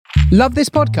Love this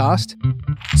podcast?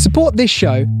 Support this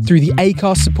show through the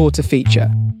Acast supporter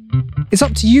feature. It's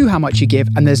up to you how much you give,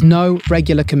 and there's no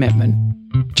regular commitment.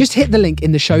 Just hit the link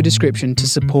in the show description to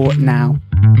support now.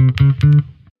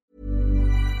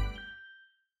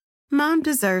 Mom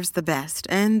deserves the best,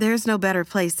 and there's no better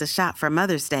place to shop for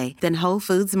Mother's Day than Whole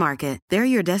Foods Market. They're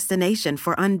your destination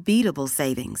for unbeatable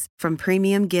savings, from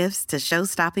premium gifts to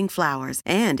show-stopping flowers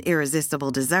and irresistible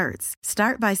desserts.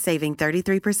 Start by saving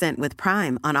 33% with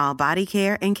Prime on all body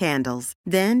care and candles.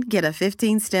 Then get a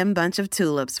 15-stem bunch of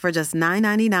tulips for just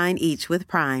 $9.99 each with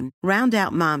Prime. Round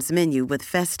out Mom's menu with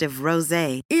festive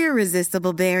rosé,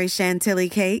 irresistible berry chantilly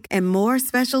cake, and more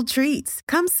special treats.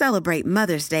 Come celebrate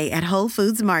Mother's Day at Whole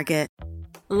Foods Market.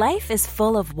 Life is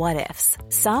full of what-ifs.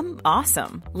 Some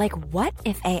awesome, like what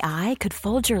if AI could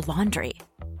fold your laundry?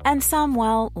 And some,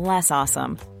 well, less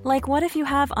awesome, like what if you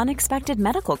have unexpected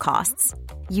medical costs?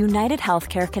 United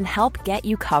Healthcare can help get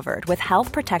you covered with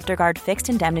Health Protector Guard fixed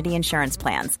indemnity insurance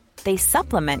plans. They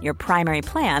supplement your primary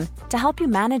plan to help you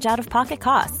manage out-of-pocket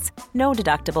costs. No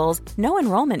deductibles, no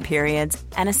enrollment periods,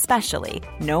 and especially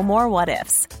no more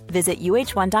what-ifs. Visit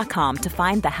uh1.com to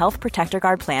find the Health Protector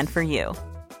Guard plan for you.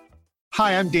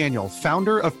 Hi, I'm Daniel,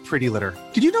 founder of Pretty Litter.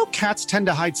 Did you know cats tend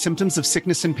to hide symptoms of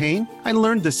sickness and pain? I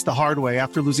learned this the hard way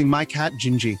after losing my cat,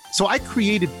 Gingy. So I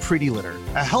created Pretty Litter,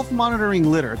 a health monitoring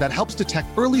litter that helps detect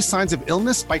early signs of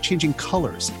illness by changing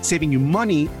colors, saving you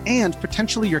money and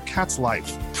potentially your cat's life.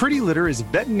 Pretty Litter is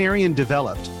veterinarian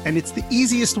developed, and it's the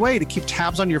easiest way to keep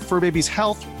tabs on your fur baby's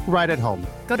health right at home.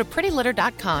 Go to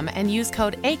prettylitter.com and use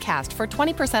code ACAST for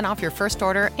 20% off your first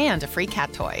order and a free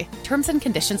cat toy. Terms and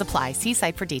conditions apply. See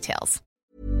site for details.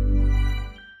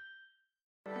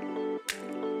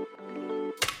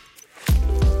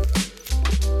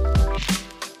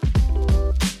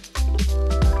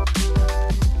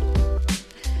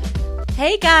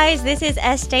 Hey guys, this is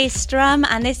Estee Strum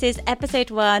and this is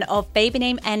episode 1 of Baby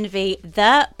Name Envy,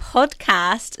 the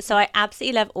podcast. So I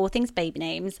absolutely love all things baby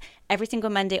names. Every single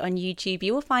Monday on YouTube,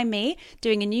 you will find me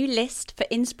doing a new list for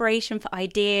inspiration, for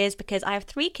ideas, because I have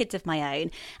 3 kids of my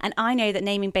own and I know that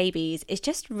naming babies is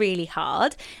just really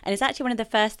hard. And it's actually one of the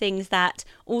first things that,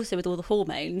 also with all the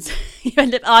hormones, you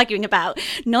end up arguing about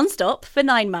non-stop for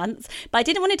 9 months. But I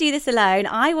didn't want to do this alone.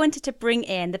 I wanted to bring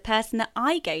in the person that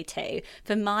I go to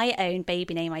for my own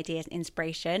baby name ideas and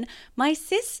inspiration, my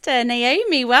sister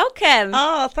Naomi. Welcome.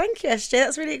 Oh, thank you, SJ.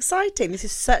 That's really exciting. This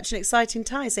is such an exciting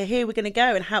time. So here we're going to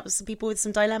go and help some people with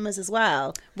some dilemmas as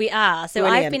well. We are. So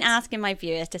Brilliant. I've been asking my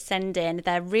viewers to send in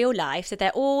their real life. So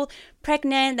they're all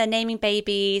pregnant, they're naming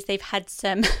babies, they've had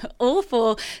some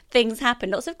awful things happen,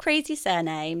 lots of crazy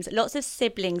surnames, lots of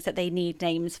siblings that they need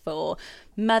names for,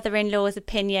 mother-in-law's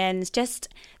opinions. Just,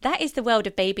 that is the world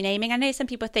of baby naming. I know some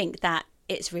people think that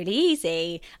it's really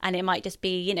easy and it might just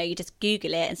be, you know, you just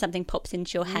Google it and something pops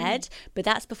into your head, but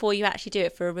that's before you actually do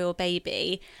it for a real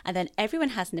baby. And then everyone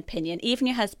has an opinion, even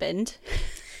your husband.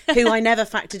 Who I never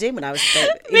factored in when I was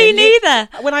Me neither.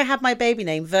 When I had my baby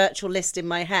name virtual list in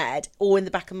my head or in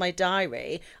the back of my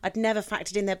diary, I'd never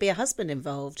factored in there'd be a husband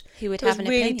involved. Who would have an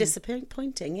opinion. It was really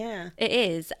disappointing, yeah. It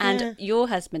is. And your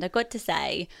husband, I've got to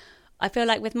say, I feel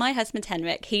like with my husband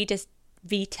Henrik, he just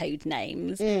vetoed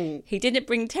names. He didn't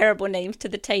bring terrible names to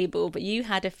the table, but you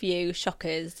had a few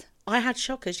shockers. I had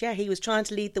shockers, yeah. He was trying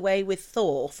to lead the way with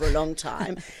Thor for a long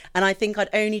time. And I think I'd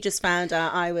only just found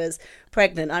out I was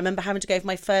pregnant. I remember having to go for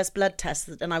my first blood test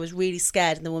and I was really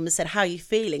scared. And the woman said, "How are you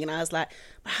feeling?" And I was like,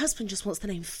 "My husband just wants the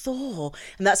name Thor."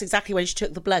 And that's exactly when she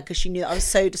took the blood, because she knew that I was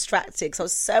so distracted because I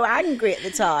was so angry at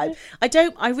the time.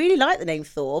 I really like the name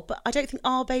Thor, but I don't think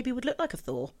our baby would look like a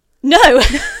Thor. No,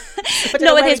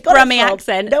 not with his Brummie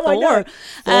accent. No, Thor.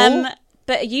 I know.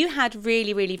 But you had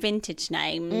really, really vintage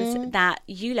names that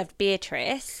you loved.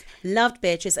 Beatrice. Loved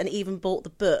Beatrice and even bought the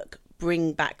book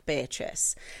Bring Back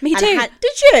Beatrice. Me too.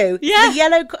 Did you? Yeah. The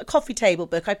yellow coffee table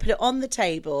book. I put it on the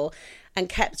table and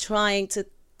kept trying to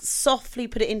softly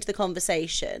put it into the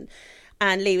conversation.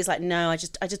 And Lee was like, "No, I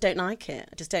just don't like it.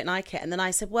 I just don't like it." And then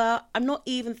I said, "Well, I'm not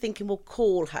even thinking we'll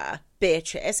call her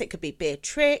Beatrice. It could be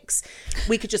Beatrix.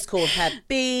 We could just call her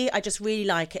B. I just really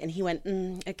like it." And he went,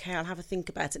 "Okay, I'll have a think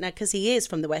about it." Now, because he is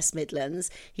from the West Midlands,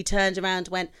 he turned around and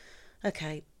went,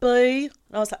 "Okay, Boo." And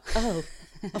I was like, "Oh,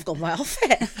 I've gone right off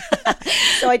it."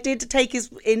 So I did take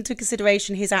into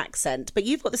consideration his accent. But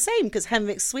you've got the same, because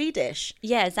Henrik's Swedish.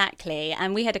 Yeah, exactly.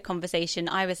 And we had a conversation.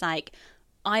 I was like,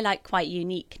 I like quite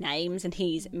unique names and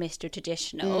he's Mr.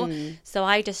 Traditional. So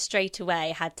I just straight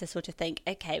away had to sort of think,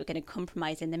 okay, we're going to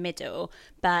compromise in the middle.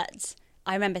 But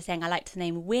I remember saying I liked the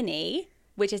name Winnie,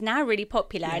 which is now really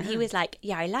popular. Yeah. And he was like,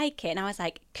 yeah, I like it. And I was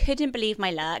like, couldn't believe my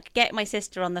luck. Get my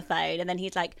sister on the phone. And then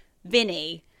he's like,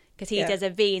 Vinny. because he does a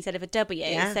V instead of a W.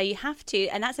 Yeah. So you have to,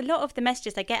 and that's a lot of the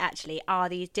messages I get actually are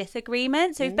these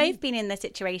disagreements. So we've both been in the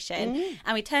situation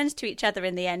and we turned to each other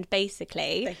in the end,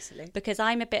 basically. Because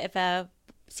I'm a bit of a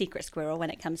secret squirrel when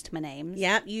it comes to my names.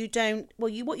 Yeah, you don't.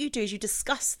 Well, what you do is you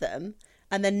discuss them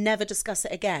and then never discuss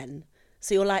it again.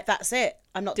 So you're like, that's it.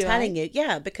 I'm not telling you.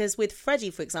 Yeah, because with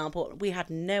Freddie, for example, we had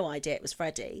no idea it was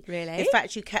Freddie. Really? In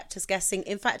fact, you kept us guessing.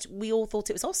 In fact, we all thought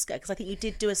it was Oscar because I think you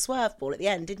did do a swerve ball at the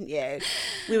end, didn't you?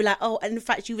 We were like, oh, and in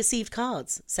fact, you received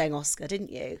cards saying Oscar,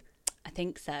 didn't you? I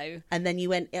think so. And then you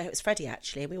went, yeah, it was Freddie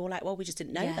actually. And we were like, well, we just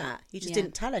didn't know that. You just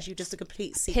didn't tell us. You were just a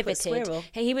complete secret squirrel.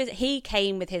 He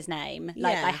came with his name.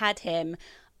 Like I had him,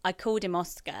 I called him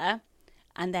Oscar,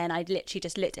 and then I literally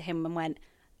just looked at him and went,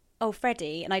 oh,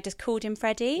 Freddie, and I just called him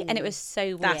Freddie, and it was so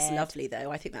weird. That's lovely,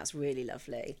 though. I think that's really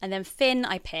lovely. And then Finn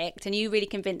I picked, and you really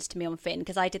convinced me on Finn,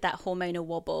 because I did that hormonal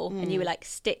wobble, and you were like,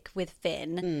 stick with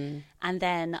Finn. And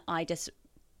then I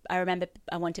remember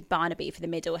I wanted Barnaby for the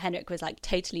middle. Henrik was like,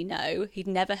 totally no. He'd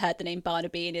never heard the name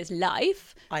Barnaby in his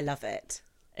life. I love it.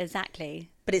 Exactly.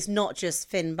 But it's not just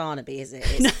Finn Barnaby, is it?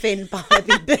 It's Finn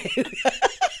Barnaby Boo.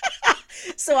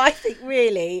 So I think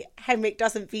really Henrik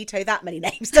doesn't veto that many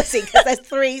names, does he? Because there's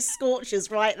 3 scorchers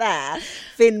right there.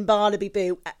 Finn, Barnaby,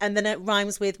 Boo. And then it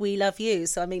rhymes with We Love You.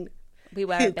 So, I mean, who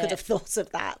could have thought of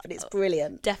that? But it's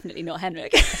brilliant. Definitely not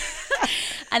Henrik.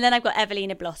 And then I've got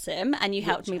Evelina Blossom, and you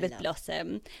helped me with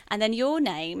Blossom. And then your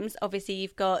names, obviously you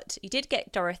did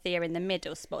get Dorothea in the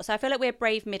middle spot. So I feel like we're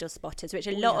brave middle spotters, which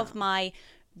a lot of my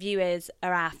viewers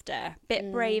are after.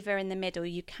 Bit braver in the middle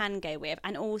you can go with.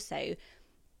 And also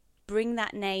bring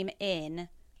that name in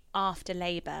after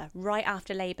labour, right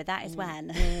after labour. That is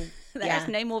when there's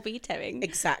no more vetoing.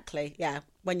 Exactly, yeah.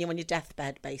 When you're on your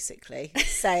deathbed, basically.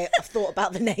 Say, I've thought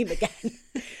about the name again.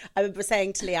 I remember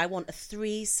saying to Lee, I want a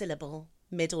 3-syllable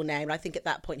middle name. And I think at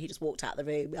that point he just walked out of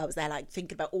the room. I was there like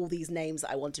thinking about all these names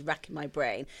that I wanted racking my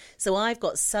brain. So I've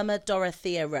got Summer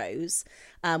Dorothea Rose,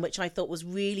 which I thought was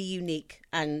really unique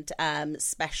and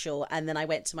special. And then I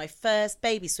went to my first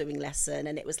baby swimming lesson,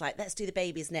 and it was like, let's do the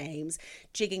baby's names,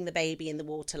 jigging the baby in the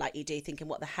water like you do, thinking,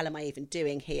 what the hell am I even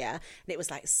doing here? And it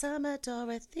was like, Summer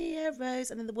Dorothea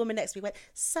Rose. And then the woman next to me went,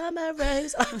 Summer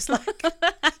Rose. I was like,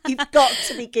 you've got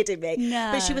to be kidding me.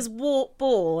 No. But she was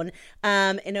born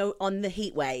on the heat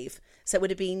wave. So it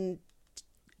would have been,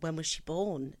 when was she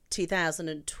born?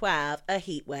 2012, a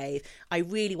heat wave. I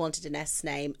really wanted an S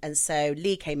name, and so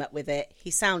Lee came up with it.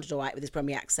 He sounded all right with his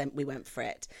Brummie accent. We went for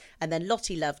it. And then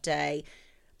Lottie Loveday,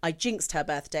 I jinxed her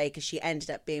birthday because she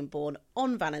ended up being born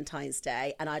on Valentine's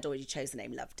Day, and I'd already chosen the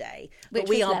name Loveday. But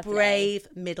we are brave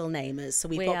middle namers. So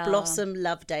we've got Blossom,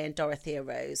 Loveday, and Dorothea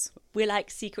Rose. We're like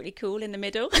secretly cool in the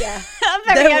middle. Yeah.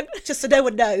 Very just so no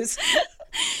one knows.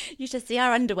 You should see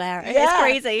our underwear. Yeah. It's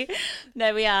crazy.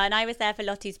 No, we are. And I was there for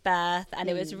Lottie's birth, and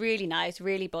it was really nice,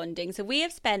 really bonding. So we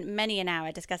have spent many an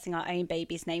hour discussing our own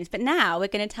babies' names, but now we're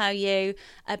going to tell you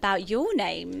about your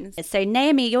names. So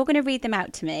Naomi, you're going to read them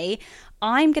out to me.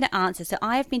 I'm going to answer. So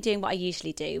I've been doing what I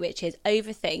usually do, which is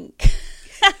overthink.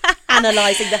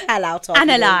 Analysing the hell out of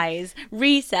Analyse,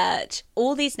 research,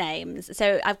 all these names.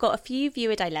 So I've got a few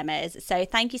viewer dilemmas. So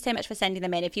thank you so much for sending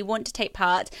them in. If you want to take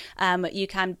part, you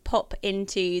can pop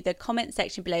into the comment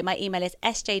section below. My email is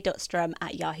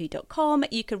sj.strum@yahoo.com.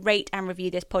 You can rate and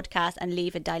review this podcast and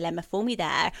leave a dilemma for me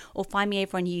there, or find me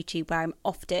over on YouTube, where I'm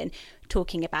often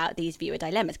talking about these viewer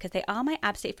dilemmas because they are my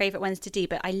absolute favourite ones to do.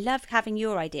 But I love having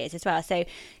your ideas as well. So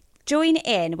join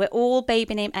in. We're all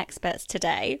baby name experts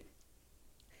today.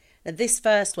 Now, this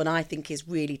first one I think is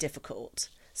really difficult.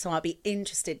 So I'll be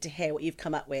interested to hear what you've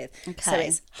come up with. Okay. So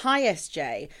it's, hi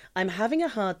SJ, I'm having a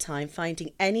hard time finding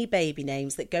any baby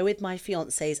names that go with my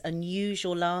fiance's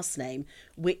unusual last name,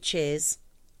 which is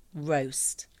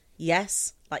Roast.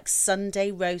 Yes, like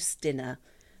Sunday roast dinner.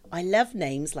 I love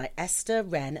names like Esther,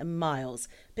 Wren and Miles,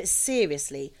 but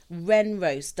seriously, Wren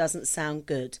Roast doesn't sound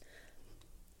good.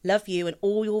 Love you and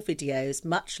all your videos.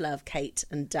 Much love, Kate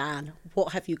and Dan.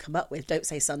 What have you come up with? Don't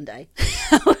say Sunday.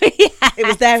 Oh, yeah.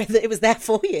 It was there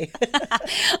for you.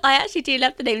 I actually do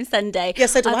love the name Sunday.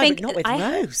 Yes, so do I, but not with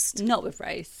roast. Not with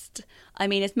roast. I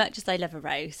mean, as much as I love a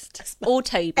roast. Or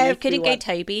Toby. Everyone Couldn't go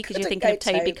Toby because you're thinking of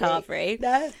Toby Carvery.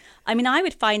 No. I mean, I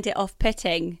would find it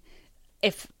off-putting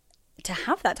to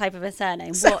have that type of a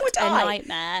surname. So what would a I.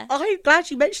 nightmare. I'm glad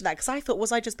you mentioned that because I thought,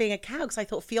 was I just being a cow? Because I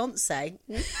thought fiance.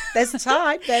 There's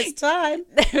time. There's time.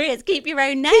 There is. Keep your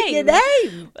own name. Keep your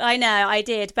name. I know, I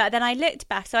did. But then I looked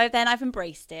back. So then I've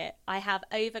embraced it. I have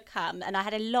overcome. And I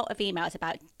had a lot of emails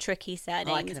about tricky surnames.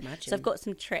 Oh, I can imagine. So I've got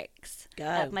some tricks Go.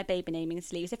 of my baby naming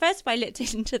sleeve. So first of all, I looked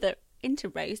into the into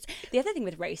roast. The other thing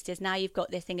with roast is now you've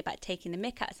got this thing about taking the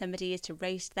mick out of somebody is to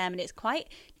roast them, and it's quite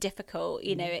difficult.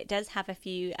 You know, it does have a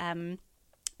few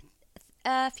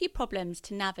problems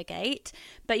to navigate,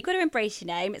 but you've got to embrace your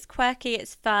name. It's quirky,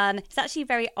 it's fun. It's actually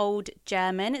very old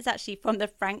German. It's actually from the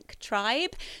Frank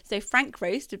tribe. So Frank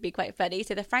roast would be quite funny.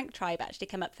 So the Frank tribe actually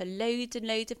come up for loads and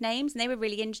loads of names, and they were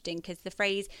really interesting because the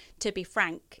phrase "to be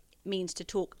frank" means to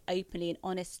talk openly and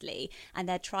honestly, and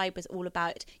their tribe was all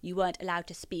about you weren't allowed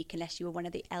to speak unless you were one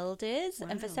of the elders. Wow.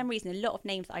 And for some reason, a lot of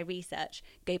names that I research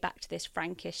go back to this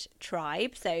Frankish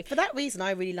tribe. So for that reason,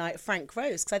 I really like Frank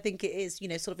Roast, because I think it is, you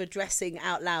know, sort of addressing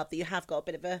out loud that you have got a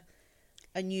bit of a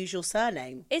unusual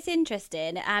surname. It's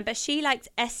interesting, but she liked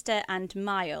Esther and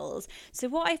Miles. So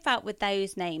what I felt with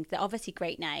those names, they're obviously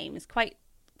great names,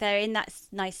 they're in that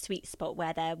nice sweet spot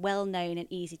where they're well known and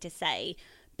easy to say,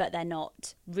 but they're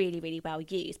not really, really well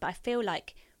used. But I feel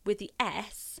like with the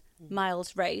S,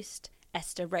 Miles Roast,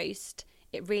 Esther Roast,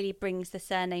 it really brings the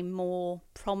surname more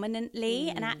prominently.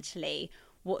 And actually,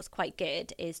 what's quite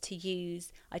good is to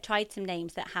use, I tried some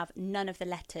names that have none of the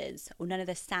letters or none of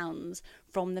the sounds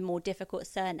from the more difficult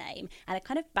surname, and it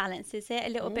kind of balances it a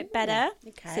little bit better.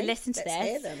 Okay, so listen to let's this.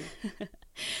 hear them.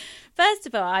 First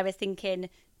of all, I was thinking,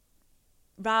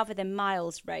 rather than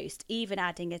Miles Roast, even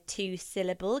adding a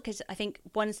 2-syllable, because I think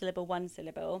one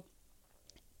syllable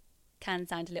can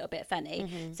sound a little bit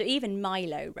funny. So even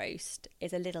Milo Roast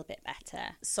is a little bit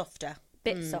better. Softer.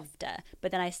 Bit softer.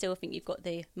 But then I still think you've got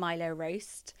the Milo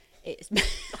Roast. It's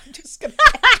I'm just going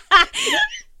to...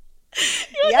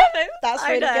 Yeah, that's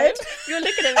really good. You're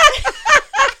looking at me.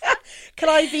 Can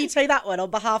I veto that one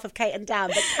on behalf of Kate and Dan?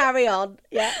 But carry on.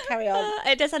 Yeah, carry on.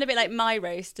 It does sound a bit like my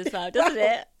roast as well, doesn't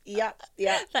it? Yeah.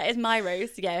 That is my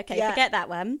roast. Yeah, okay, Yeah. forget that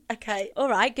one. Okay. All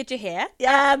right, good to hear.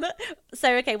 Yeah.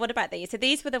 So, okay, what about these? So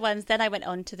these were the ones, then I went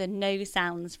on to the no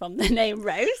sounds from the name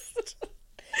roast.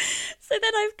 So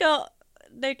then I've got,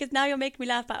 no, because now you're making me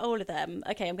laugh about all of them.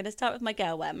 Okay, I'm going to start with my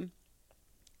girl one.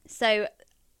 So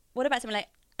what about something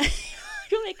like,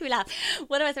 you're making me laugh.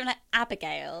 What about something like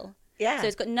Abigail? Yeah. So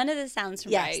it's got none of the sounds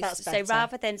from Yes, roast. that's So better.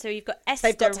 rather than, so you've got Esther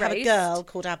They've got roast. to have a girl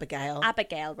called Abigail.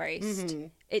 Abigail roast.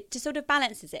 It just sort of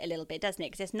balances it a little bit, doesn't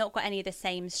it? Because it's not got any of the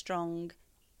same strong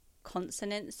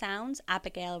consonant sounds.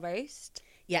 Abigail roast.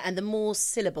 Yeah, and the more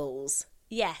syllables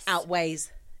Yes.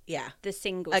 outweighs, the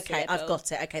single Okay, syllable. I've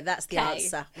got it. Okay, that's the Okay.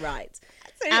 answer. Right.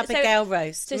 So- Abigail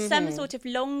roast. So some sort of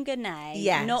longer name,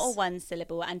 Yes. not a one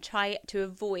syllable, and try to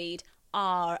avoid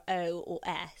R, O or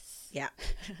S. Yeah.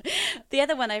 The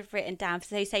other one I've written down,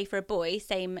 so say for a boy,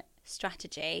 same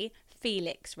strategy,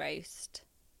 Felix roast.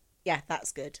 Yeah,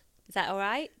 that's good. Is that all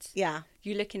right? Yeah.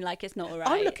 You're looking like it's not all right.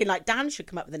 I'm looking like Dan should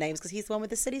come up with the names because he's the one with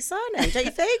the silly surname, don't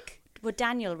you think? Well,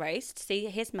 Daniel roast. See,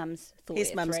 his mum's thought His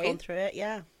it mum's through. gone through it,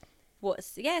 yeah.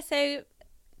 So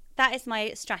that is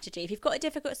my strategy. If you've got a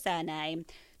difficult surname,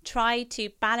 try to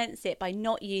balance it by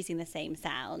not using the same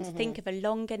sound. Think of a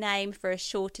longer name for a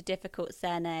shorter, difficult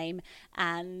surname,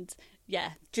 and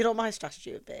yeah. Do you know what my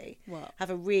strategy would be? What?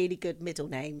 Have a really good middle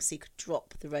name so you could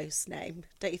drop the roast name,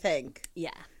 don't you think?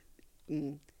 Yeah.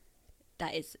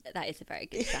 That is a very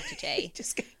good strategy.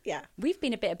 Yeah. We've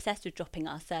been a bit obsessed with dropping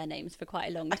our surnames for quite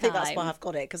a long time. I think that's why I've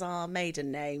got it, because our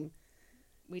maiden name,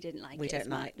 we didn't like we it don't as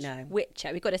like, much. no.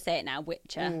 Witcher. We've got to say it now,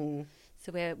 Witcher.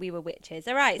 So we were witches.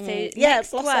 All right, so yeah, next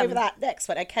gloss one. over that. Next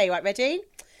one. Okay, right, ready?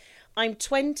 I'm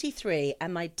 23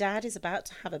 and my dad is about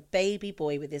to have a baby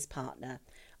boy with his partner.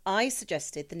 I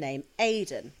suggested the name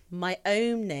Aidan, my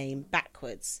own name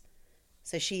backwards.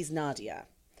 So she's Nadia.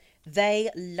 They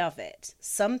love it.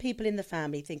 Some people in the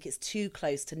family think it's too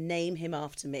close to name him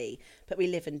after me, but we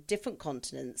live in different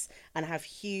continents and have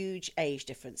huge age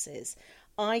differences.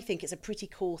 I think it's a pretty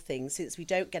cool thing since we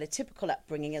don't get a typical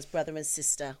upbringing as brother and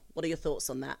sister. What are your thoughts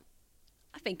on that?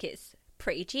 I think it's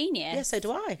pretty genius. Yeah, so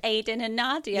do I. Aidan and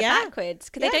Nadia Yeah. backwards,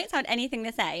 because Yeah. they don't sound anything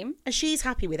the same. And she's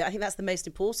happy with it. I think that's the most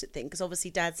important thing, because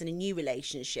obviously Dad's in a new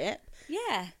relationship.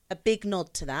 Yeah. A big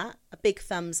nod to that. A big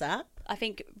thumbs up. I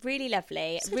think really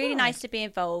lovely, So really do I. nice to be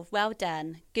involved. Well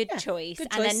done, good Yeah, choice, good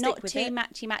and choice, then stick not with too it.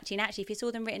 matchy. And actually, if you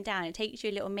saw them written down, it takes you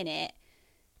a little minute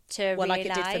to Well, like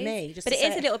realise. it did for me, just but to it is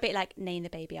say a it. little bit like name the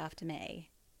baby after me.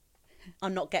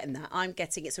 I'm not getting that. I'm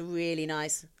getting it's a really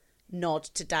nice nod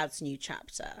to Dad's new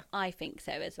chapter. I think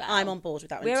so as well. I'm on board with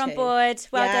that one We're too. on board.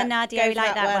 Well Yeah, done, Nadia. go We for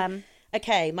like that one.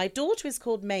 Okay, my daughter is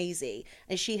called Maisie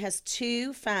and she has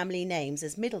 2 family names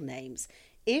as middle names.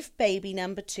 If baby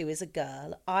number 2 is a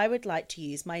girl, I would like to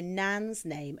use my nan's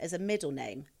name as a middle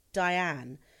name,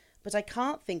 Diane. But I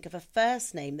can't think of a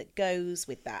first name that goes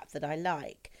with that I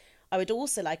like. I would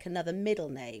also like another middle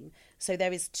name. So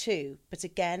there is 2, but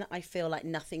again, I feel like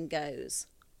nothing goes.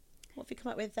 What have you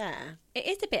come up with there? It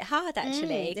is a bit hard,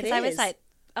 actually, it because I was is. like,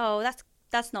 oh,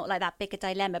 that's not like that big a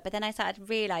dilemma. But then I started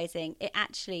realising it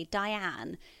actually,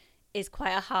 Diane is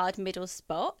quite a hard middle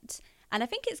spot. And I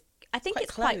think it's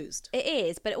closed. It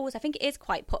is, but also I think it is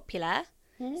quite popular.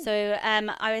 So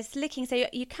I was looking, so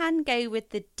you can go with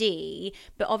the D,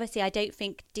 but obviously I don't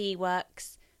think D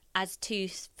works as two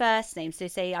first names. So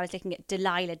say I was looking at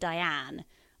Delilah Diane,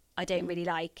 I don't really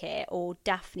like it, or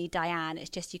Daphne Diane. It's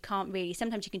just you can't really,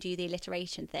 sometimes you can do the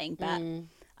alliteration thing, but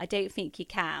I don't think you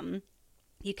can.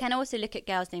 You can also look at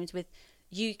girls' names with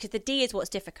you, because the D is what's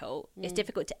difficult. It's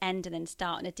difficult to end and then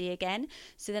start on a D again.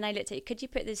 So then I looked at, could you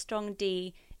put the strong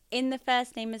D in the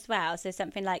first name as well? So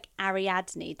something like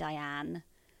Ariadne Diane.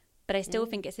 But I still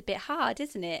think it's a bit hard,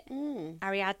 isn't it?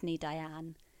 Ariadne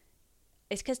Diane.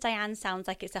 It's because Diane sounds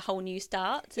like it's a whole new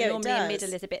start. So normally the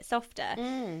middle is a bit softer.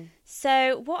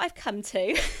 So what I've come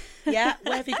to... Yeah,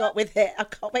 where have you got with it? I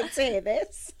can't wait to hear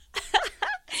this.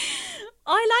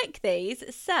 I like these.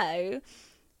 So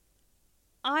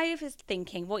I was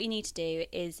thinking what you need to do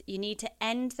is you need to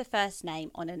end the first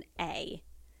name on an A.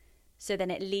 So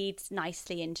then it leads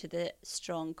nicely into the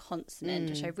strong consonant,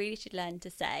 which I really should learn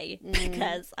to say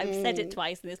because I've said it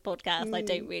twice in this podcast. I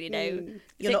don't really know.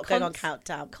 You're not going on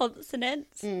countdown.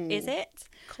 Consonants, is it?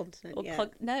 Continent, Or yeah.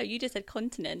 no, you just said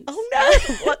continent. Oh,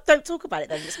 no. What? Don't talk about it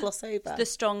then. Just gloss over.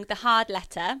 The hard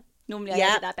letter. Normally I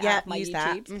edit that bit out of my use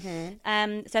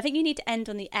YouTubes. So I think you need to end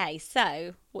on the A.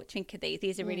 So what do you think of these?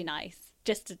 These are really nice.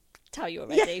 Just to tell you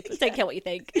already, but don't care what you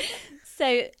think.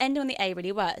 So end on the A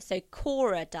really works. So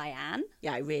Cora Diane.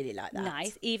 Yeah, I really like that.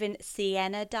 Nice. Even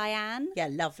Sienna Diane. Yeah,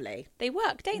 lovely. They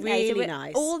work, don't Really they? So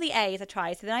nice. All the A's I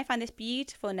tried. So then I found this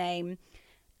beautiful name,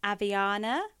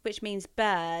 Aviana, which means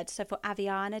bird. So for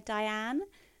Aviana Diane,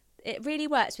 it really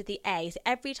works with the A. So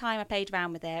every time I played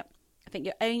around with it, I think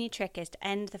your only trick is to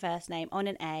end the first name on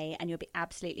an A and you'll be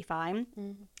absolutely fine.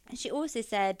 And she also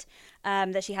said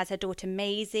that she has her daughter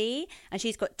Maisie and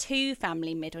she's got two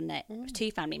family middle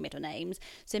names.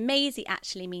 So Maisie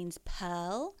actually means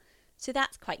pearl. So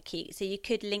that's quite cute. So you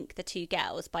could link the two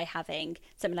girls by having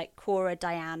something like Cora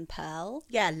Diane Pearl.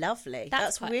 Yeah, lovely.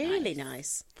 That's quite really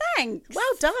nice. Thanks. Well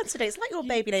done today. It's like your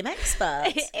baby name expert.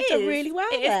 It You've done is. really well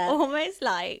It there. is almost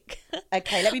like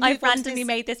Okay, let me move I've on to randomly this.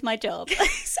 made this my job.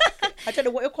 I don't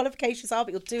know what your qualifications are,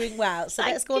 but you're doing well. So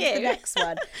let's go on to the you. next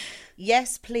one.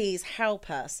 Yes, please help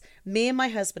us. Me and my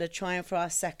husband are trying for our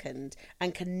second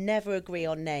and can never agree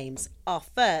on names. Our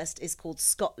first is called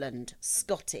Scotland,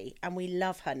 Scotty, and we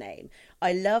love her name.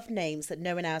 I love names that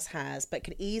no one else has, but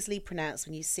can easily pronounce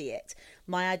when you see it.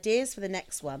 My ideas for the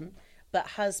next one, but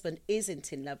husband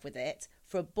isn't in love with it.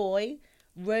 For a boy,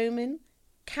 Roman,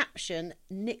 caption,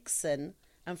 Nixon,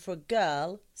 and for a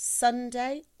girl,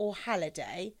 Sunday or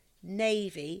Halliday,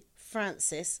 Navy,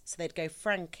 Francis, so they'd go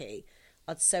Frankie.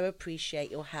 I'd so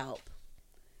appreciate your help.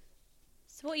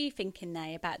 So what are you thinking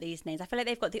now about these names? I feel like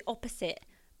they've got the opposite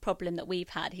problem that we've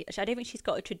had. I don't think she's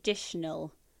got a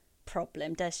traditional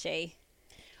problem, does she?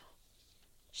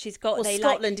 She's got... Well,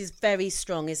 Scotland is very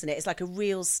strong, isn't it? It's like a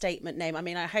real statement name. I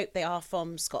mean, I hope they are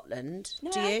from Scotland.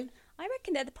 Do you? I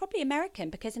reckon they're probably American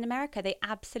because in America they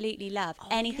absolutely love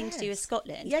anything to do with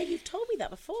Scotland. Yeah, you've told me that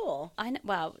before. I know,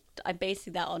 well, I'm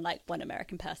basing that on like one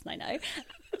American person I know.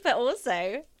 But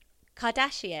also,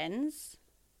 Kardashians.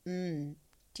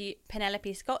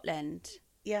 Penelope Scotland.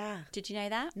 Yeah. Did you know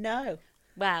that? No.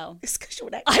 Well, It's because you're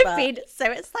an expert. I've been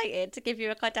so excited to give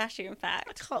you a Kardashian I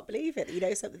fact. can't believe it that you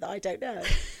know something that I don't know.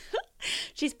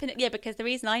 Because the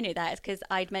reason I knew that is because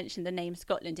I'd mentioned the name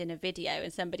Scotland in a video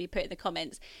and somebody put in the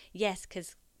comments, yes,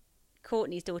 because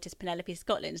Courtney's daughter's Penelope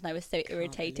Scotland, and I was so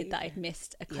irritated that I'd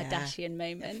missed a Kardashian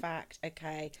moment. Fact,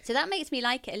 okay. So that makes me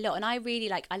like it a lot, and I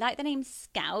like the name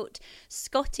Scout.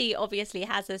 Scotty obviously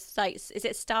has a is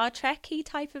it Star Trek-y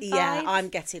type of vibe? Yeah, I'm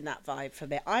getting that vibe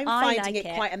from it. I'm I finding like it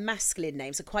it. quite a masculine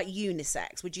name, so quite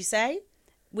unisex, would you say?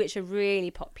 Which are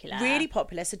really popular. Really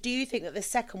popular. So do you think that the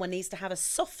second one needs to have a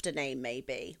softer name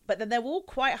maybe? But then they're all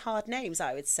quite hard names,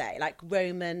 I would say, like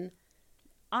Roman.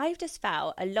 I've just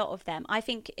felt a lot of them. I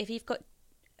think if you've got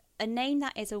a name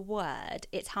that is a word,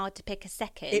 it's hard to pick a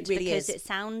second. It really because is. It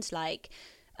sounds like,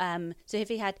 so if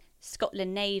you had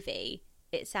Scotland Navy,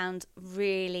 it sounds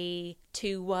really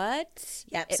two words.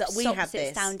 Yeah, it so we stops had it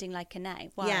this. sounding like a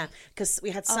name. Why? Yeah, because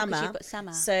we had 'cause summer. you've got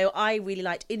summer. So I really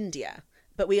liked India.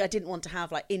 But I didn't want to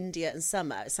have like India and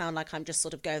summer. It sounded like I'm just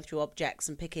sort of going through objects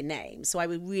and picking names. So I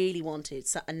really wanted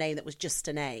a name that was just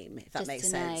a name, if that Just makes a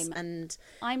sense. name. And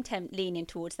I'm leaning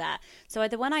towards that. So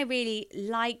the one I really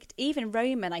liked, even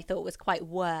Roman, I thought was quite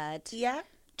word. yeah,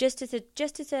 Just as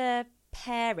a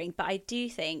pairing, but I do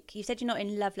think you said you're not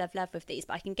in love with these,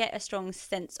 but I can get a strong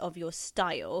sense of your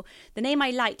style. The name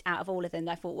I liked out of all of them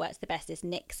that I thought works the best is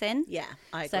Nixon. Yeah,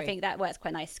 I agree. So I think that works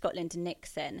quite nice, Scotland and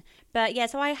Nixon. But yeah,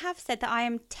 so I have said that I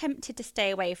am tempted to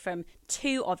stay away from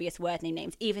too obvious word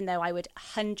names, even though I would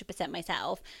 100%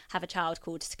 myself have a child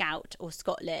called Scout or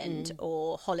Scotland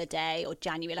or Holiday or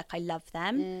January. Like, I love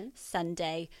them.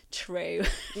 Sunday, True.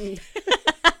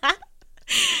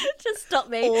 Just stop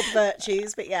me. All the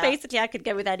virtues, but yeah. Basically, I could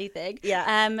go with anything.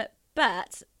 Yeah.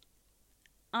 But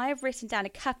I've written down a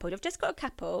couple. I've just got a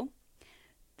couple,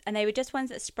 and they were just ones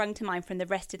that sprung to mind from the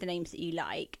rest of the names that you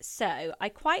like. So I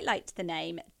quite liked the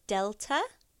name Delta.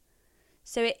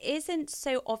 So it isn't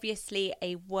so obviously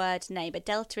a word name, but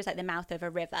Delta is like the mouth of a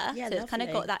river. Yeah, so it's kind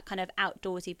of got that kind of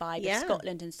outdoorsy vibe of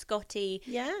Scotland and Scotty.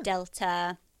 Yeah.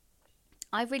 Delta.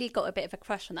 I've really got a bit of a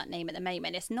crush on that name at the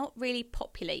moment. It's not really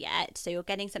popular yet, so you're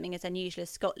getting something as unusual as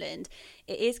Scotland.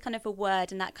 It is kind of a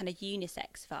word and that kind of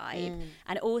unisex vibe.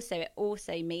 And also, it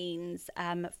also means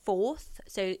fourth.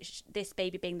 So this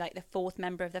baby being like the fourth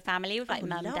member of the family with like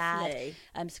mum, dad,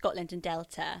 Scotland and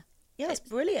Delta. Yeah, that's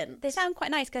brilliant. They sound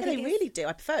quite nice. Yeah, they really do.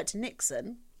 I prefer it to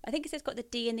Nixon. I think it's got the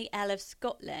D and the L of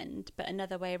Scotland, but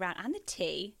another way around. And the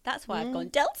T. That's why I've gone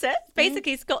Delta.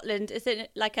 Basically, Scotland is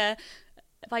it like a...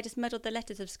 Have I just muddled the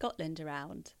letters of Scotland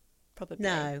around? Probably.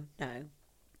 No. But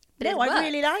no, I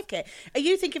really like it. Are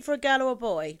you thinking for a girl or a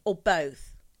boy? Or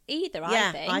both? Either,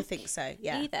 yeah, I think so,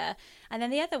 yeah. Either. And then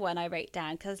the other one I wrote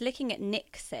down, because I was looking at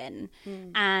Nixon,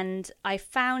 and I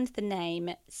found the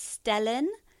name Stellan.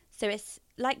 So it's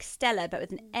like Stella, but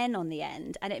with an N on the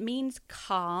end, and it means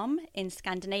calm in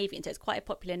Scandinavian, so it's quite a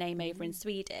popular name over in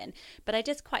Sweden. But I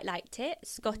just quite liked it.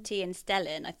 Scotty and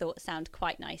Stellan, I thought sound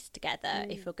quite nice together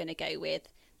if you're going to go with,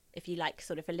 if you like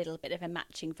sort of a little bit of a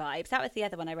matching vibe. So that was the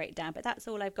other one I wrote down, but that's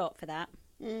all I've got for that.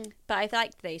 But I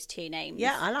liked those two names.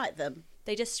 Yeah, I like them.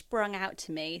 They just sprung out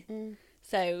to me.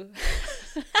 So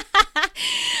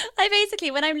I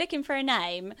basically, when I'm looking for a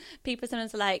name, people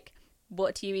sometimes are like,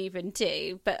 what do you even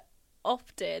do? But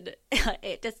often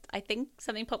it just, I think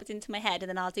something pops into my head and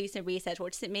then I'll do some research.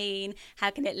 What does it mean? How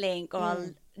can it link? Or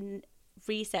I'll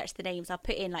research the names. I'll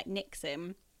put in like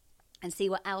Nixon and see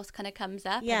what else kind of comes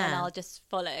up. Yeah. And then I'll just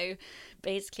follow.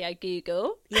 Basically, I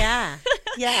Google. Yeah.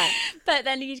 Yeah. But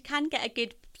then you can get a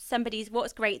good,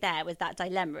 what's great there was that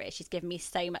dilemma is she's given me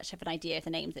so much of an idea of the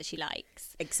names that she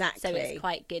likes. Exactly. So it's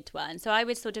quite a good one. So I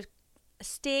would sort of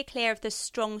steer clear of the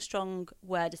strong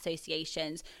word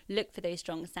associations, look for those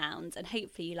strong sounds, and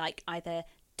hopefully you like either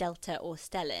Delta or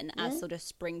Stellan as sort of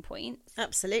spring points.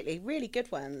 Absolutely, really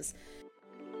good ones.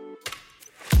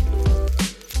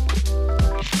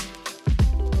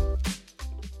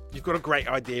 You've got a great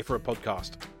idea for a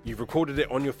podcast. You've recorded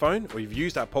it on your phone or you've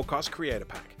used our podcast creator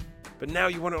pack. But now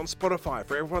you want it on Spotify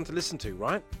for everyone to listen to,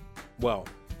 right? Well,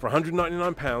 for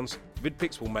 £199,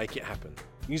 VidPix will make it happen.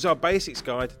 Use our basics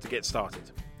guide to get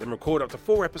started. Then record up to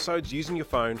 4 episodes using your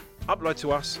phone, upload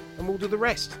to us, and we'll do the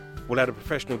rest. We'll add a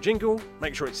professional jingle,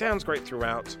 make sure it sounds great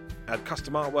throughout, add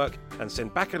custom artwork, and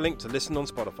send back a link to listen on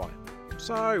Spotify.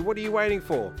 So, what are you waiting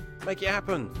for? Make it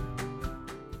happen.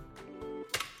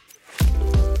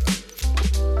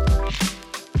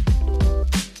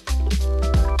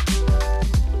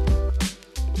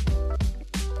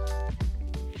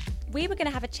 We were going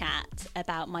to have a chat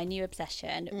about my new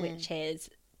obsession, which is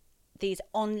these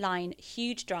online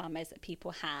huge dramas that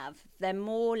people have. They're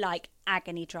more like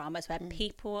agony dramas where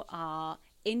people are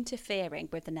interfering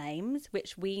with the names,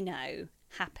 which we know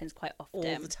happens quite often.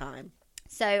 All the time.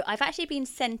 So I've actually been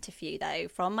sent a few, though,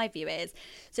 from my viewers.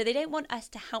 So they don't want us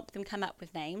to help them come up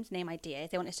with names, name ideas.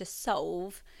 They want us to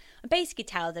solve and basically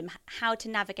tell them how to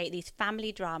navigate these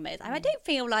family dramas. I don't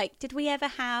feel like, did we ever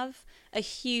have a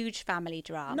huge family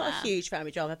drama? Not a huge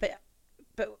family drama,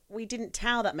 but we didn't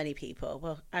tell that many people.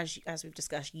 Well, as we've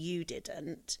discussed, you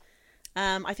didn't.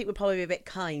 I think we're probably a bit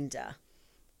kinder.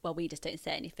 Well, we just don't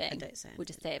say anything. We'll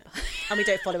just say it. And we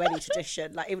don't follow any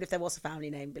tradition. Like, even if there was a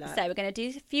family name, be like... So we're going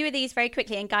to do a few of these very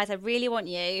quickly. And guys, I really want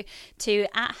you to,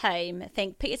 at home,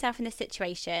 put yourself in this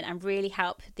situation and really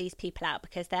help these people out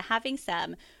because they're having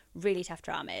some really tough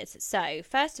dramas. So,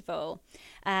 first of all,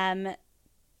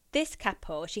 this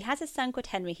couple, she has a son called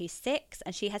Henry who's 6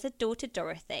 and she has a daughter,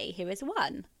 Dorothy, who is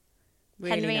 1.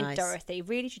 Really Henry nice. and Dorothy,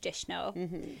 really traditional.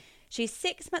 Mm-hmm. She's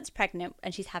 6 months pregnant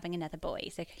and she's having another boy.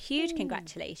 So huge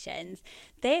congratulations.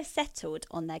 They have settled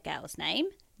on their girl's name,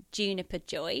 Juniper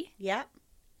Joy. Yeah.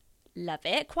 Love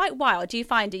it. Quite wild. Do you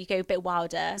find that you go a bit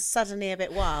wilder? Suddenly a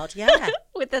bit wild, yeah.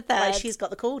 With the third. Like she's got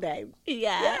the cool name.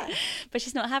 Yeah. But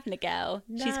she's not having a girl.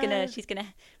 No. She's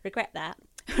gonna regret that.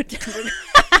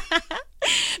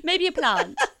 Maybe a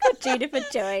plant called Juniper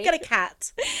Joy. Get a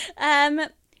cat.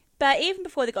 But even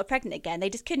before they got pregnant again, they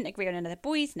just couldn't agree on another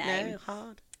boy's name. No,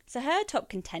 hard. So her top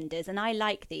contenders, and I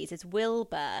like these, is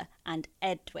Wilbur and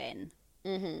Edwin.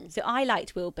 Mm-hmm. So I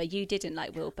liked Wilbur. You didn't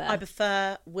like Wilbur. I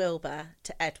prefer Wilbur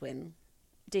to Edwin.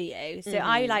 Do you? So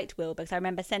I liked Wilbur because I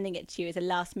remember sending it to you as a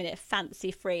last minute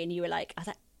fancy free, and you were like, I was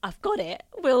like, I've got it,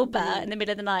 Wilbur, in the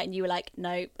middle of the night, and you were like,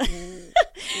 no. I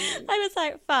was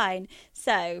like, fine.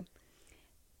 So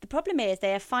the problem is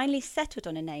they have finally settled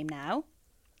on a name now.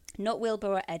 Not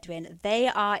Wilbur or Edwin. They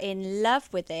are in love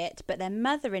with it, but their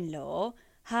mother-in-law,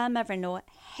 her mother-in-law,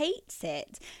 hates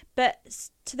it. But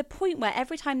to the point where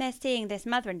every time they're seeing this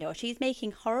mother-in-law, she's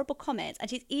making horrible comments, and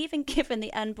she's even given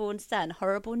the unborn son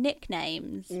horrible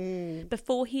nicknames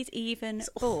before he's even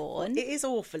born. It is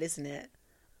awful, isn't it?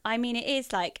 I mean, it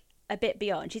is like a bit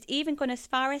beyond. She's even gone as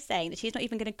far as saying that she's not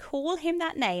even going to call him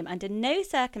that name under no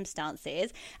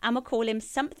circumstances, and will call him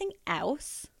something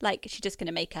else. Like, she's just going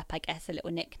to make up, I guess, a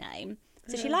little nickname.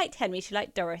 So she liked Henry, she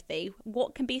liked Dorothy.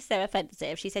 What can be so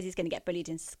offensive? She says he's going to get bullied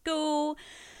in school.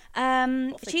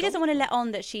 She doesn't want to let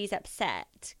on that she's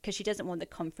upset because she doesn't want the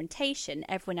confrontation.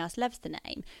 Everyone else loves the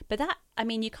name. But that, I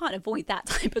mean, you can't avoid that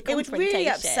type of confrontation. It would really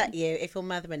upset you if your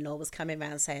mother-in-law was coming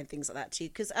around saying things like that to you,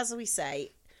 because as we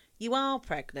say, you are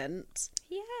pregnant.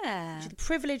 Yeah. The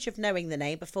privilege of knowing the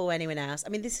name before anyone else. I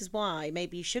mean, this is why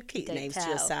maybe you should keep the names to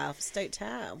yourself. Just don't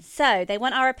tell. So they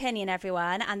want our opinion,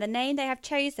 everyone. And the name they have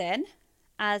chosen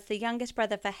as the youngest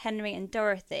brother for Henry and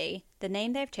Dorothy, the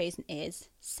name they've chosen is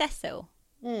Cecil.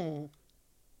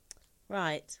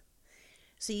 Right.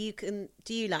 So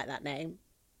do you like that name?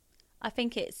 I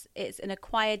think it's an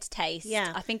acquired taste.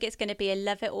 Yeah. I think it's going to be a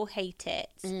love it or hate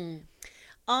it.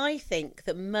 I think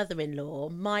that mother-in-law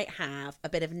might have a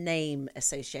bit of name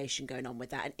association going on with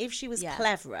that. And if she was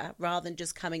cleverer, rather than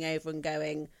just coming over and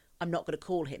going, I'm not going to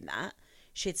call him that,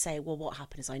 she'd say, well, what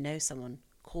happened is I know someone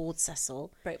called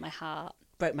Cecil. Broke my heart.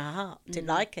 Didn't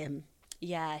like him.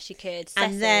 Yeah, she could. Cecil.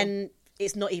 And then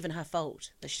it's not even her fault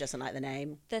that she doesn't like the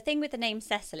name. The thing with the name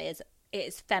Cecil is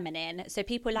it's feminine. So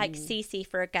people like Cece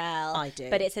for a girl. I do.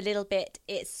 But it's a little bit,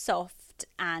 it's soft.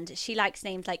 And she likes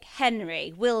names like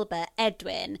Henry, Wilbur,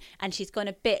 Edwin. And she's gone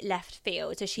a bit left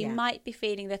field. So she might be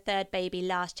feeling the third baby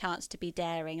last chance to be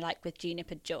daring, like with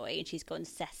Juniper Joy. And she's gone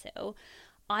Cecil.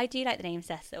 I do like the name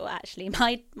Cecil, actually.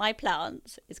 My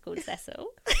plant is called Cecil.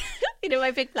 You know,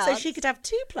 my big plant. So she could have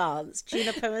two plants,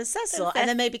 Juniper and Cecil, and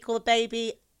then maybe call the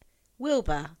baby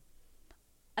Wilbur.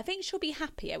 I think she'll be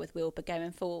happier with Wilbur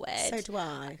going forward. So do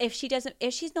I. If she doesn't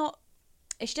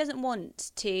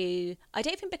want to, I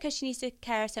don't think because she needs to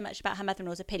care so much about her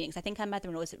mother-in-law's opinions. I think her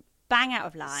mother-in-law is bang out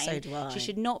of line. So do I. She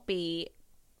should not be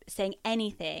saying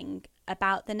anything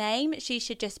about the name. She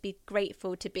should just be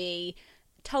grateful to be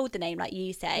told the name, like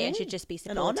you say, and should just be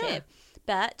supportive.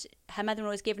 But her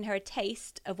mother-in-law has given her a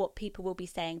taste of what people will be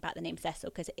saying about the name Cecil,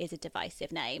 because it is a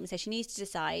divisive name. So she needs to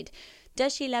decide,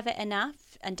 does she love it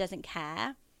enough and doesn't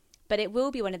care? But it will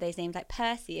be one of those names, like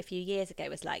Percy a few years ago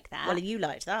was like that. Well, you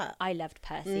liked that. I loved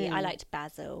Percy. I liked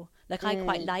Basil. Like, I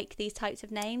quite like these types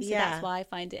of names, so that's why I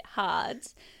find it hard.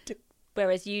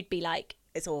 Whereas you'd be like...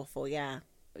 It's awful, yeah.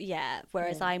 Yeah,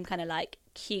 whereas I'm kind of like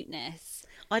cuteness.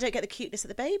 I don't get the cuteness at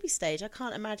the baby stage. I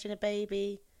can't imagine a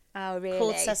baby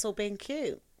called Cecil being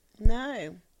cute.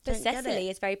 No. But Cecily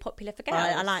is very popular for girls.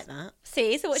 I like that.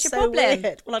 See, so what's your problem?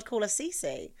 Weird. Well, I'd call her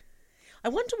Cece. I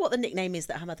wonder what the nickname is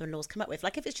that her mother-in-law's come up with.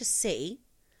 Like, if it's just C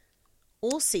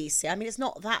or Cece, I mean, it's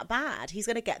not that bad. He's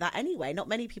going to get that anyway. Not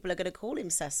many people are going to call him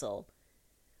Cecil.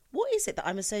 What is it that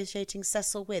I'm associating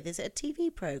Cecil with? Is it a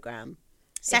TV programme?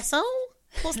 Cecil?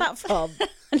 What's that from?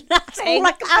 Nothing.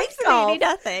 Absolutely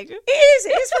nothing. It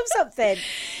is from something.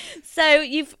 So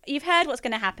you've heard what's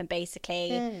going to happen,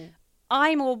 basically.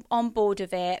 I'm all on board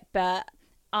with it, but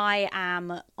I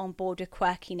am on board with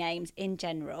quirky names in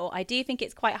general. I do think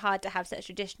it's quite hard to have such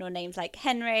traditional names like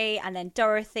Henry and then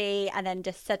Dorothy and then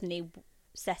just suddenly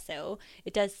Cecil.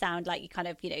 It does sound like you kind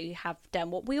of, you have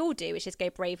done what we all do, which is go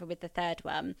braver with the third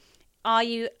one. Are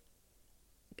you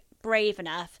brave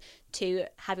enough to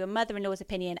have your mother-in-law's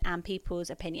opinion and people's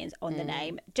opinions on the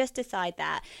name? Just decide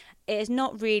that. It is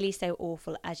not really so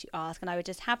awful as you ask, and I would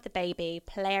just have the baby,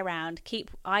 play around,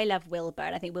 I love Wilbur,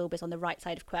 and I think Wilbur's on the right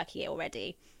side of quirky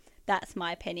already. That's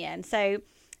my opinion. So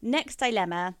next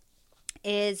dilemma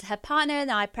is her partner and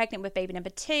I pregnant with baby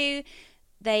number 2.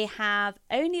 They have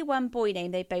only one boy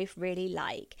name they both really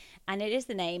like, and it is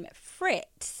the name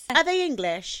Fritz. Are they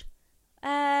English?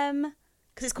 Because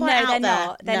it's quite out they're there.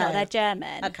 not. They're not. They're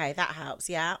German. Okay, that helps.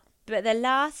 Yeah. But the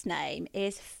last name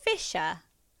is Fisher.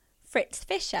 Fritz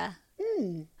Fisher.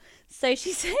 So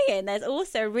she's saying there's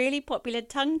also a really popular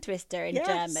tongue twister in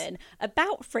German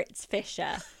about Fritz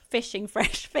Fischer fishing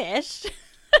fresh fish.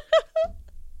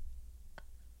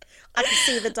 I can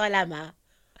see the dilemma.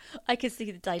 I can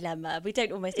see the dilemma. We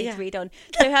don't almost need to read on.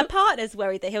 So her partner's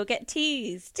worried that he'll get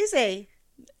teased. Is he?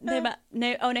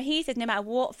 He says no matter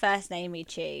what first name we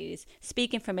choose,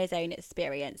 speaking from his own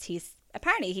experience, he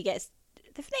gets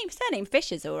the surname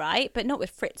Fisher's all right, but not with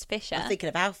Fritz Fischer. I'm thinking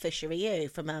of Al Fisher. Are you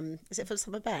from? Is it from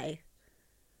Summer Bay?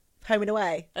 Home and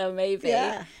Away. Oh, maybe.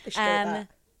 Yeah.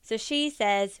 So she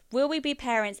says, "Will we be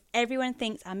parents everyone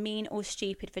thinks are mean or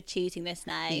stupid for choosing this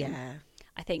name?" Yeah,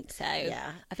 I think so.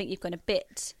 Yeah, I think you've gone a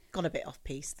bit off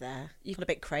piece there. You've gone a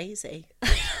bit crazy.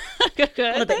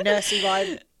 Gone a bit nursery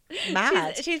rhyme.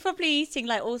 Mad. She's probably eating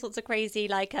like all sorts of crazy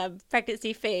like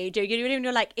pregnancy food.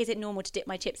 You're like, is it normal to dip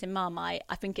my chips in Marmite?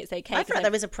 I think it's okay. I feel like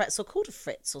there is a pretzel called a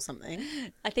Fritz or something.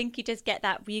 I think you just get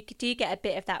that. You do get a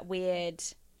bit of that weird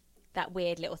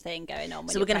little thing going on.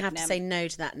 So we're going to have to say no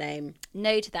to that name.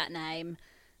 No to that name.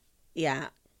 Yeah.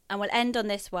 And we'll end on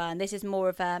this one. This is more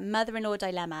of a mother-in-law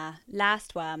dilemma.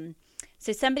 Last one.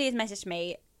 So somebody has messaged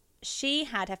me. She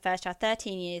had her first child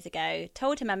 13 years ago,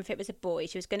 told her mum if it was a boy,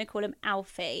 she was going to call him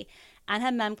Alfie. And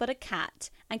her mum got a cat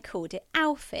and called it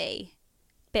Alfie.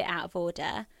 Bit out of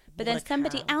order. But then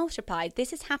somebody else replied,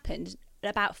 this has happened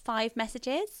about 5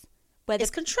 messages. It's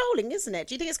controlling, isn't it?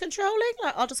 Do you think it's controlling?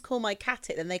 Like, I'll just call my cat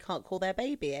it, then they can't call their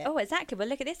baby it. Oh, exactly. Well,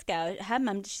 look at this girl. Her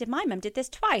mum, she said, my mum did this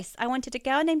twice. I wanted a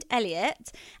girl named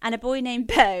Elliot and a boy named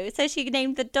Bo. So she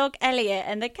named the dog Elliot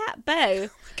and the cat Bo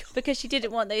because she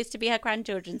didn't want those to be her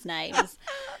grandchildren's names.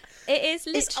 It is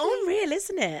literally... It's unreal,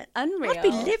 isn't it? Unreal. I'd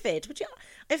be livid. Would you?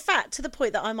 In fact, to the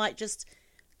point that I might just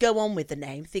go on with the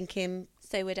name thinking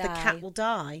so would the cat will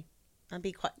die and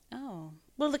be quite... Oh.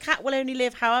 Well, the cat will only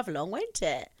live however long, won't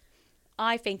it?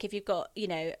 I think if you've got,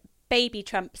 baby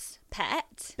Trump's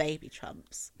pet. Baby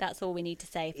Trumps. That's all we need to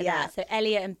say for that. So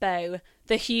Elliot and Bo,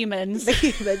 the humans.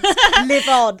 live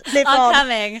on. Are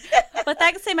coming. Well,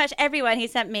 thanks so much, everyone who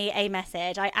sent me a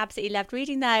message. I absolutely loved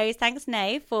reading those. Thanks,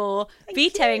 Nay, for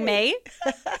vetoing me,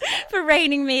 for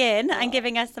reining me in and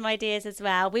giving us some ideas as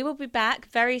well. We will be back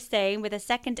very soon with a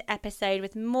second episode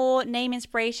with more name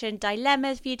inspiration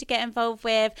dilemmas for you to get involved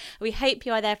with. We hope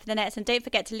you are there for the next. And don't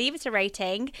forget to leave us a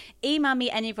rating. Email me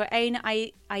any of your own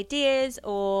ideas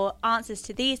or answers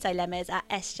to these dilemmas at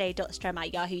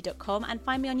sj.strum@yahoo.com and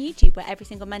find me on YouTube, where every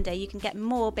single Monday you can get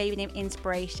more baby name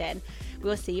inspiration.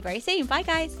 We'll see you very soon. Bye,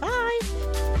 guys. Bye.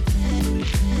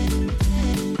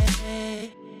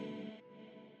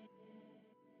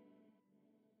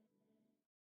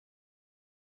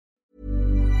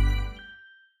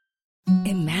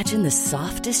 Imagine the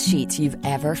softest sheets you've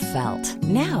ever felt.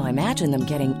 Now imagine them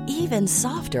getting even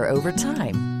softer over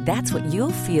time. That's what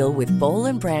you'll feel with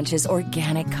Boll & Branch's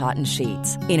organic cotton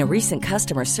sheets. In a recent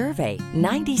customer survey,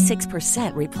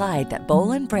 96% replied that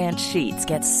Boll & Branch sheets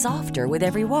get softer with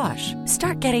every wash.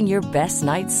 Start getting your best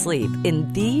night's sleep in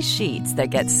these sheets that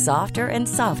get softer and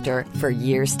softer for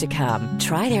years to come.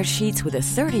 Try their sheets with a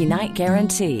 30-night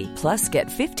guarantee. Plus, get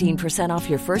 15% off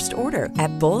your first order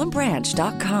at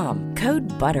bollandbranch.com. Code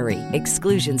BUTTERY.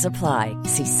 Exclusions apply.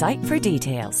 See site for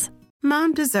details.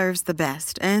 Mom deserves the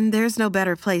best, and there's no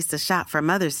better place to shop for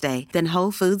Mother's Day than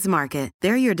Whole Foods Market.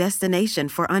 They're your destination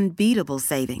for unbeatable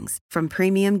savings, from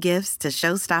premium gifts to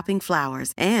show-stopping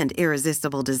flowers and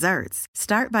irresistible desserts.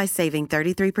 Start by saving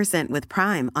 33% with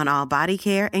Prime on all body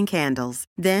care and candles.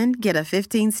 Then get a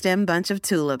 15-stem bunch of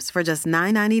tulips for just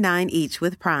 $9.99 each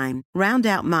with Prime. Round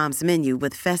out Mom's menu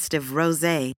with festive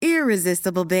rosé,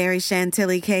 irresistible berry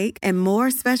chantilly cake, and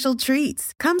more special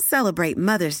treats. Come celebrate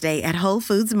Mother's Day at Whole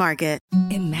Foods Market.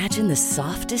 Imagine the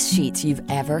softest sheets you've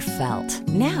ever felt.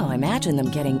 Now imagine them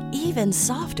getting even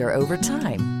softer over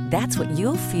time. That's what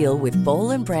you'll feel with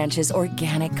Boll & Branch's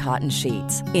organic cotton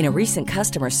sheets. In a recent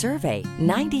customer survey,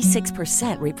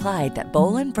 96% replied that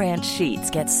Boll & Branch sheets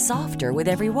get softer with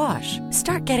every wash.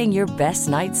 Start getting your best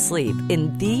night's sleep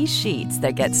in these sheets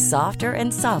that get softer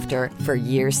and softer for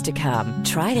years to come.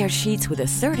 Try their sheets with a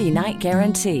 30-night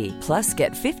guarantee. Plus,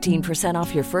 get 15%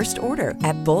 off your first order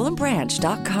at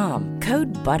bollandbranch.com.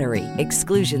 Code BUTTERY.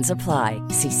 Exclusions apply.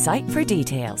 See site for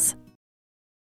details.